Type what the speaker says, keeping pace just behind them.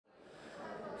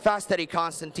Fast Eddie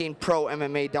Constantine, pro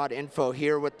MMA.info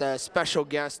here with a special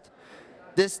guest.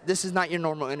 This is not your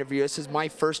normal interview. This is my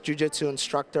first jiu-jitsu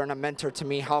instructor and a mentor to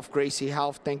me, Gracie.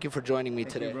 thank you for joining me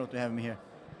today. Thank you, bro, for having me here.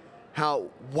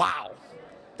 Wow.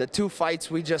 The two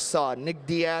fights we just saw, Nick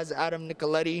Diaz, Adam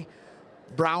Nicoletti,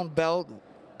 brown belt.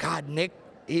 God, Nick,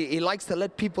 he likes to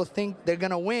let people think they're going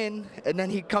to win, and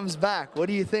then he comes back. What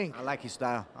do you think? I like his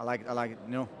style. I like it,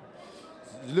 you know.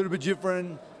 It's a little bit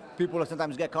different. People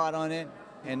sometimes get caught on it.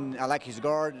 And I like his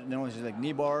guard, you know, his like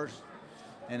knee bars.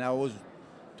 And I was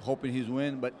hoping he'd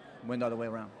win, but went the other way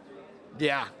around.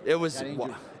 Yeah, it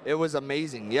was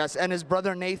amazing. Yes, and his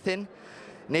brother Nathan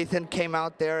came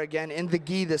out there again in the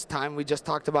gi this time. We just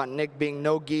talked about Nick being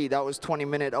no gi. That was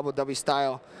 20-minute Abu Dhabi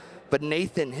style. But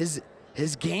Nathan, his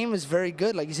game is very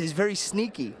good. Like he's very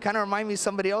sneaky. Kind of remind me of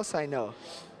somebody else I know.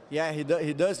 Yeah, he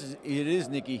does. It is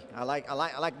sneaky. I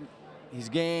like his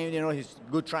game. You know, his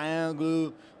good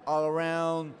triangle all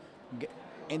around.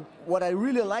 And what I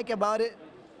really like about it,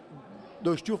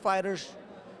 those two fighters,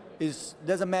 is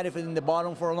doesn't matter if it's in the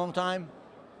bottom for a long time,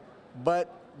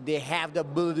 but they have the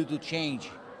ability to change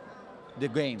the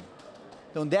game.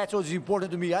 So that's what's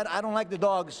important to me. I don't like the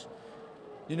dogs,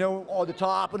 you know, all the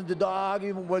top and the dog,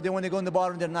 even when they go in the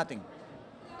bottom, they're nothing.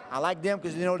 I like them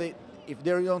because, you know, if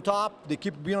they're on top, they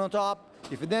keep being on top.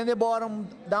 If they're in the bottom,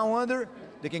 down under,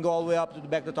 they can go all the way up to the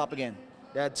back to the top again.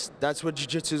 That's what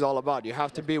jiu-jitsu is all about. You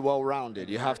have to be well-rounded.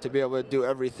 You have to be able to do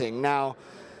everything. Now,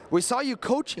 we saw you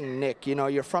coaching Nick. You know,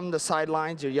 you're from the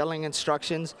sidelines. You're yelling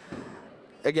instructions.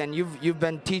 Again, you've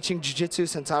been teaching jiu-jitsu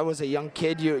since I was a young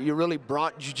kid. You really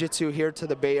brought jiu-jitsu here to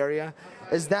the Bay Area.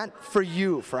 Is that for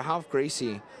you, for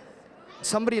Gracie?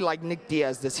 Somebody like Nick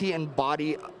Diaz, does he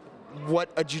embody what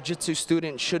a jiu-jitsu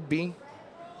student should be?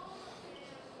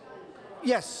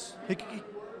 Yes, he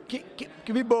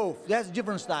can be both. That's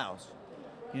different styles.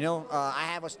 You know, I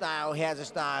have a style, he has a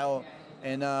style,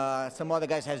 and some other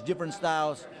guys has different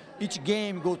styles. Each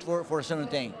game goes for a certain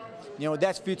thing. You know,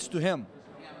 that fits to him.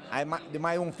 They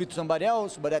might won't fit to somebody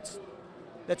else, but that's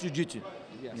jiu-jitsu.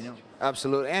 Yes. You know?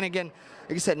 Absolutely. And again,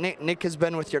 like I said, Nick has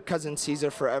been with your cousin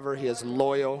Caesar forever. He is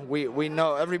loyal. We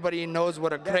know, everybody knows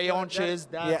what a crayonche is.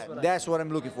 That's what I'm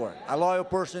looking for. A loyal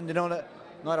person, you know,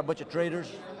 not a bunch of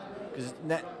traitors.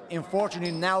 Because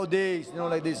unfortunately nowadays, you know,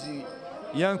 like this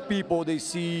young people, they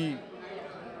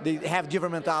have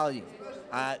different mentality.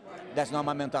 That's not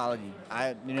my mentality.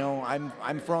 You know,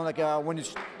 I'm from like when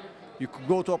you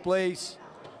go to a place,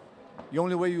 the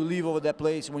only way you leave over that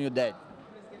place is when you're dead.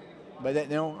 But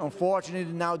you know,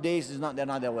 unfortunately nowadays they're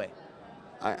not that way.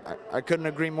 I couldn't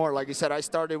agree more. Like you said, I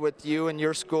started with you in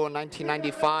your school in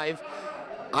 1995.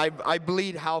 I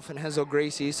bleed Half and Renzo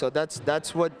Gracie, so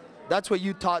that's what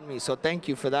you taught me. So thank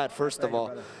you for that, first of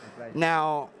all.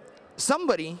 Now,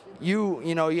 somebody, you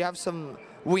know, you have some,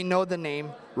 we know the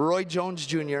name, Roy Jones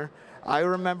Jr. I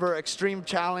remember Extreme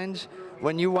Challenge.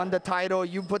 When you won the title,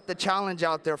 you put the challenge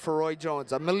out there for Roy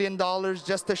Jones. $1 million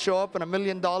just to show up and $1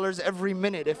 million every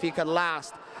minute if he could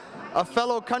last. A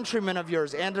fellow countryman of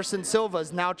yours, Anderson Silva,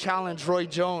 has now challenged Roy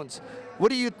Jones. What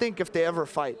do you think if they ever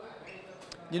fight?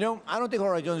 You know, I don't think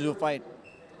Roy Jones will fight.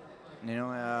 You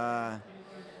know,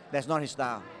 that's not his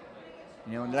style.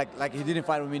 You know, like he didn't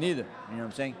fight with me neither. You know what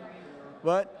I'm saying?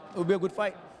 But it will be a good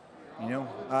fight. You know,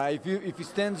 if he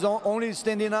stands only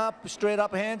standing up, straight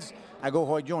up hands, I go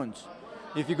Roy Jones.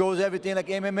 If he goes everything like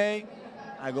MMA,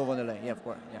 I go Vanderlei. Yeah, of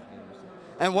course. Yeah.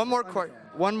 And one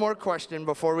more question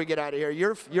before we get out of here.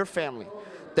 Your family,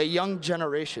 the young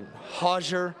generation,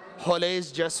 Roger,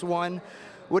 Rolês just won.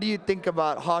 What do you think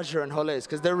about Roger and Rolês?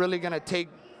 Because they're really going to take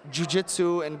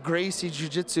Jiu-Jitsu and Gracie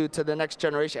Jiu-Jitsu to the next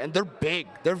generation. And they're big.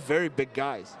 They're very big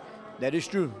guys. That is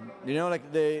true. You know, like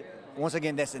once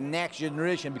again, that's the next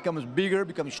generation. Becomes bigger,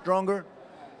 becomes stronger.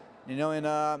 You know,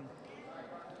 and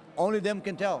only them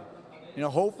can tell. You know,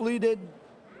 hopefully they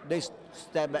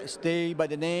stay by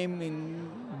the name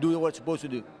and do what it's supposed to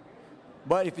do.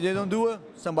 But if they don't do it,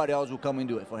 somebody else will come and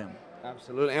do it for him.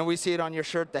 Absolutely, and we see it on your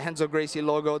shirt, the Renzo Gracie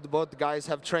logo. Both guys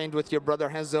have trained with your brother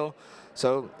Renzo.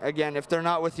 So again, if they're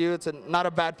not with you, it's not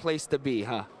a bad place to be,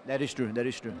 huh? That is true. That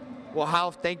is true. Well,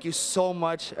 Hal, thank you so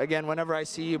much. Again, whenever I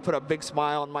see you, put a big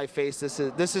smile on my face. This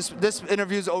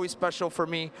interview is always special for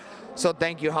me. So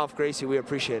thank you, Gracie. We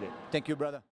appreciate it. Thank you, brother.